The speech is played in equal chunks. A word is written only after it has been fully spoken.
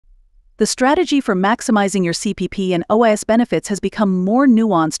The strategy for maximizing your CPP and OAS benefits has become more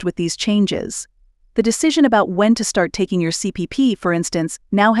nuanced with these changes. The decision about when to start taking your CPP, for instance,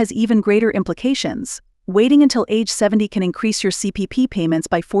 now has even greater implications. Waiting until age 70 can increase your CPP payments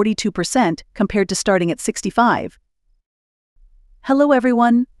by 42% compared to starting at 65. Hello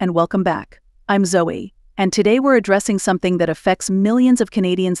everyone, and welcome back. I'm Zoe, and today we're addressing something that affects millions of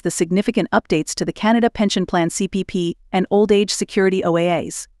Canadians: the significant updates to the Canada Pension Plan CPP and Old Age Security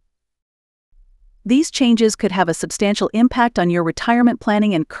OAS. These changes could have a substantial impact on your retirement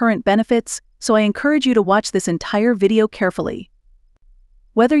planning and current benefits, so I encourage you to watch this entire video carefully.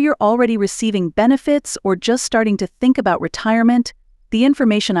 Whether you're already receiving benefits or just starting to think about retirement, the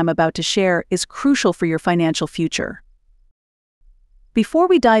information I'm about to share is crucial for your financial future. Before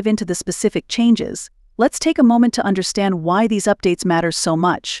we dive into the specific changes, let's take a moment to understand why these updates matter so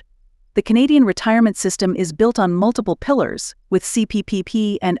much. The Canadian retirement system is built on multiple pillars, with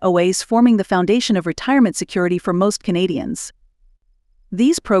CPP and OAS forming the foundation of retirement security for most Canadians.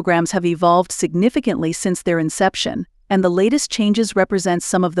 These programs have evolved significantly since their inception, and the latest changes represent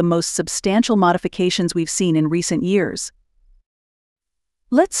some of the most substantial modifications we've seen in recent years.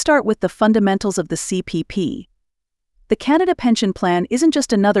 Let's start with the fundamentals of the CPP. The Canada Pension Plan isn't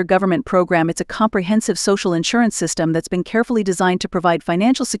just another government program, it's a comprehensive social insurance system that's been carefully designed to provide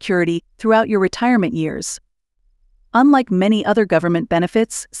financial security throughout your retirement years. Unlike many other government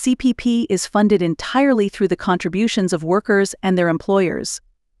benefits, CPP is funded entirely through the contributions of workers and their employers.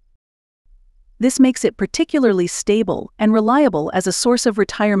 This makes it particularly stable and reliable as a source of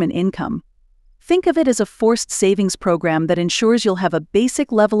retirement income. Think of it as a forced savings program that ensures you'll have a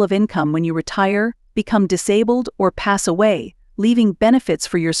basic level of income when you retire, become disabled, or pass away, leaving benefits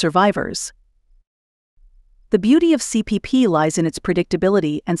for your survivors. The beauty of CPP lies in its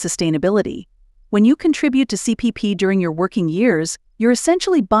predictability and sustainability. When you contribute to CPP during your working years, you're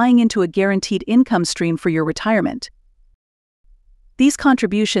essentially buying into a guaranteed income stream for your retirement. These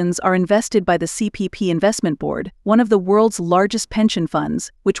contributions are invested by the CPP Investment Board, one of the world's largest pension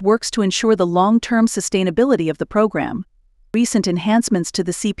funds, which works to ensure the long-term sustainability of the program. Recent enhancements to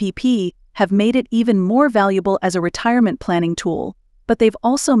the CPP have made it even more valuable as a retirement planning tool, but they've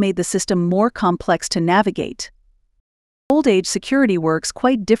also made the system more complex to navigate. Old age security works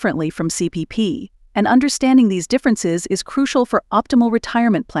quite differently from CPP, and understanding these differences is crucial for optimal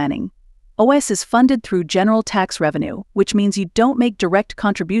retirement planning. OAS is funded through general tax revenue, which means you don't make direct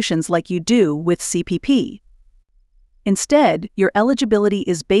contributions like you do with CPP. Instead, your eligibility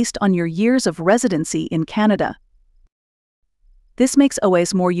is based on your years of residency in Canada. This makes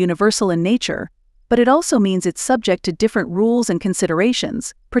OAS more universal in nature, but it also means it's subject to different rules and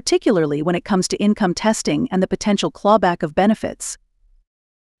considerations, particularly when it comes to income testing and the potential clawback of benefits.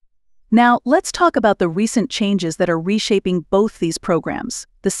 Now, let's talk about the recent changes that are reshaping both these programs.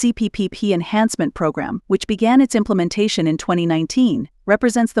 The CPP Enhancement Program, which began its implementation in 2019,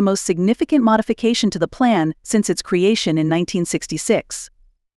 represents the most significant modification to the plan since its creation in 1966.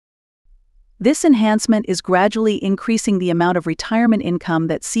 This enhancement is gradually increasing the amount of retirement income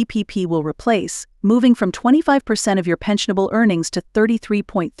that CPP will replace, moving from 25% of your pensionable earnings to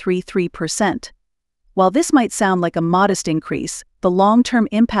 33.33%. While this might sound like a modest increase, the long-term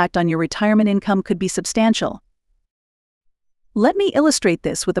impact on your retirement income could be substantial. Let me illustrate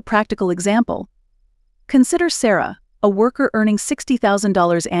this with a practical example. Consider Sarah, a worker earning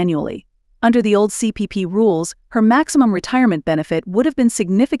 $60,000 annually. Under the old CPP rules, her maximum retirement benefit would have been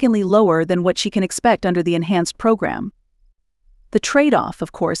significantly lower than what she can expect under the enhanced program. The trade-off,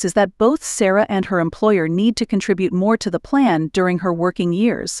 of course, is that both Sarah and her employer need to contribute more to the plan during her working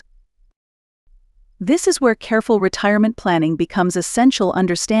years. This is where careful retirement planning becomes essential,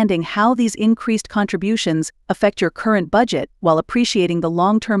 understanding how these increased contributions affect your current budget while appreciating the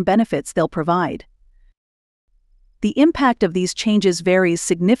long-term benefits they'll provide. The impact of these changes varies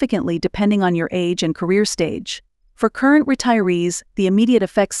significantly depending on your age and career stage. For current retirees, the immediate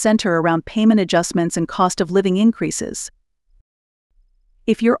effects center around payment adjustments and cost of living increases.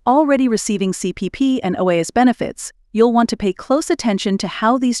 If you're already receiving CPP and OAS benefits, you'll want to pay close attention to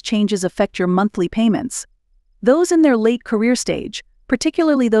how these changes affect your monthly payments. Those in their late career stage,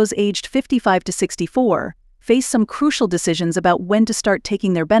 particularly those aged 55 to 64, face some crucial decisions about when to start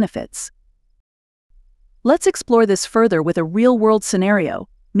taking their benefits. Let's explore this further with a real-world scenario.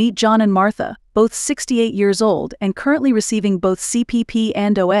 Meet John and Martha, both 68 years old and currently receiving both CPP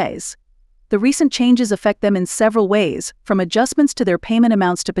and OAS. The recent changes affect them in several ways, from adjustments to their payment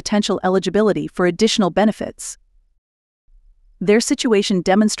amounts to potential eligibility for additional benefits. Their situation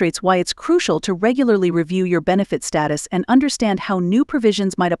demonstrates why it's crucial to regularly review your benefit status and understand how new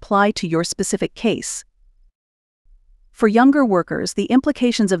provisions might apply to your specific case. For younger workers, the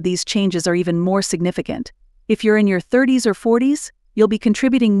implications of these changes are even more significant. If you're in your 30s or 40s, you'll be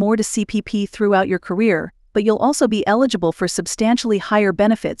contributing more to CPP throughout your career, but you'll also be eligible for substantially higher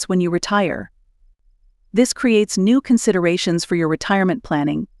benefits when you retire. This creates new considerations for your retirement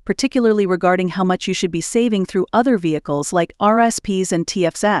planning, particularly regarding how much you should be saving through other vehicles like RSPs and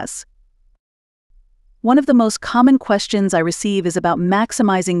TFS. One of the most common questions I receive is about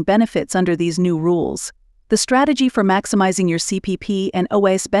maximizing benefits under these new rules. The strategy for maximizing your CPP and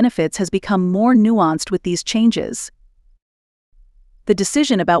OAS benefits has become more nuanced with these changes. The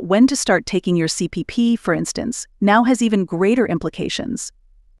decision about when to start taking your CPP, for instance, now has even greater implications.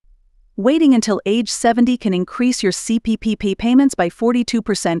 Waiting until age 70 can increase your CPP payments by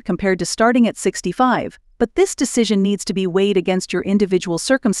 42% compared to starting at 65, but this decision needs to be weighed against your individual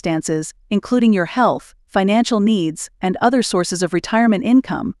circumstances, including your health, financial needs, and other sources of retirement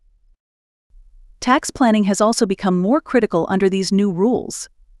income. Tax planning has also become more critical under these new rules.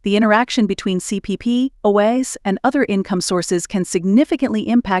 The interaction between CPP, OAS, and other income sources can significantly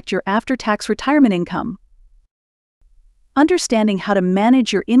impact your after-tax retirement income. Understanding how to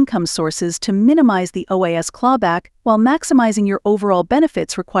manage your income sources to minimize the OAS clawback while maximizing your overall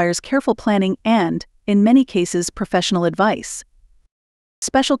benefits requires careful planning and, in many cases, professional advice.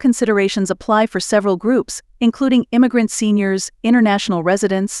 Special considerations apply for several groups, including immigrant seniors, international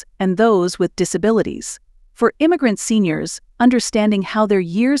residents, and those with disabilities. For immigrant seniors, understanding how their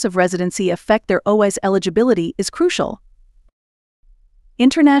years of residency affect their OAS eligibility is crucial.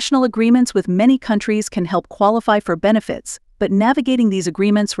 International agreements with many countries can help qualify for benefits, but navigating these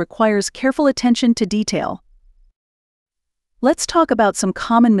agreements requires careful attention to detail. Let's talk about some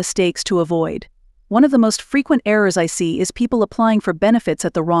common mistakes to avoid. One of the most frequent errors I see is people applying for benefits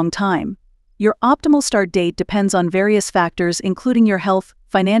at the wrong time. Your optimal start date depends on various factors, including your health,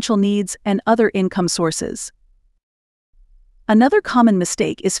 financial needs, and other income sources. Another common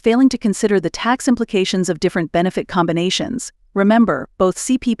mistake is failing to consider the tax implications of different benefit combinations. Remember, both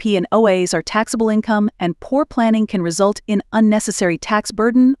CPP and OAS are taxable income, and poor planning can result in unnecessary tax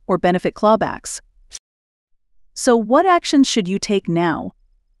burden or benefit clawbacks. So what actions should you take now?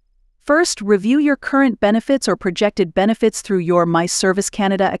 First, review your current benefits or projected benefits through your My Service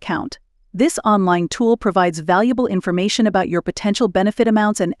Canada account. This online tool provides valuable information about your potential benefit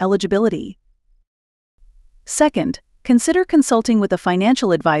amounts and eligibility. Second, consider consulting with a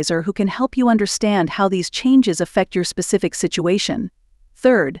financial advisor who can help you understand how these changes affect your specific situation.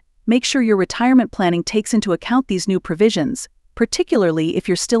 Third, make sure your retirement planning takes into account these new provisions, particularly if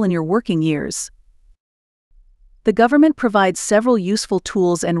you're still in your working years. The government provides several useful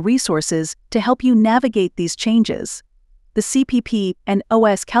tools and resources to help you navigate these changes. The CPP and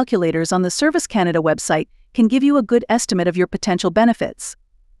OAS calculators on the Service Canada website can give you a good estimate of your potential benefits.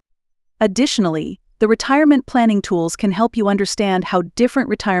 Additionally, the retirement planning tools can help you understand how different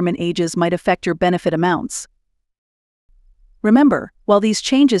retirement ages might affect your benefit amounts. Remember, while these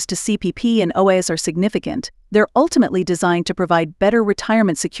changes to CPP and OAS are significant, they're ultimately designed to provide better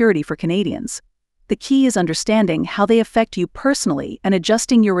retirement security for Canadians. The key is understanding how they affect you personally and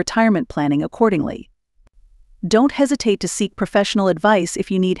adjusting your retirement planning accordingly. Don't hesitate to seek professional advice if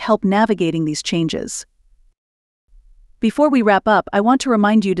you need help navigating these changes. Before we wrap up, I want to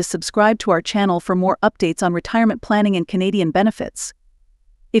remind you to subscribe to our channel for more updates on retirement planning and Canadian benefits.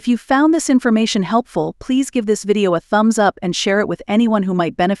 If you found this information helpful, please give this video a thumbs up and share it with anyone who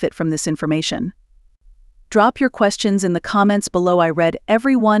might benefit from this information. Drop your questions in the comments below. I read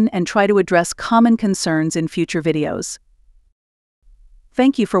every one and try to address common concerns in future videos.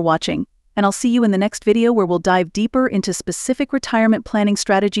 Thank you for watching, and I'll see you in the next video where we'll dive deeper into specific retirement planning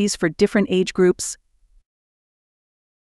strategies for different age groups.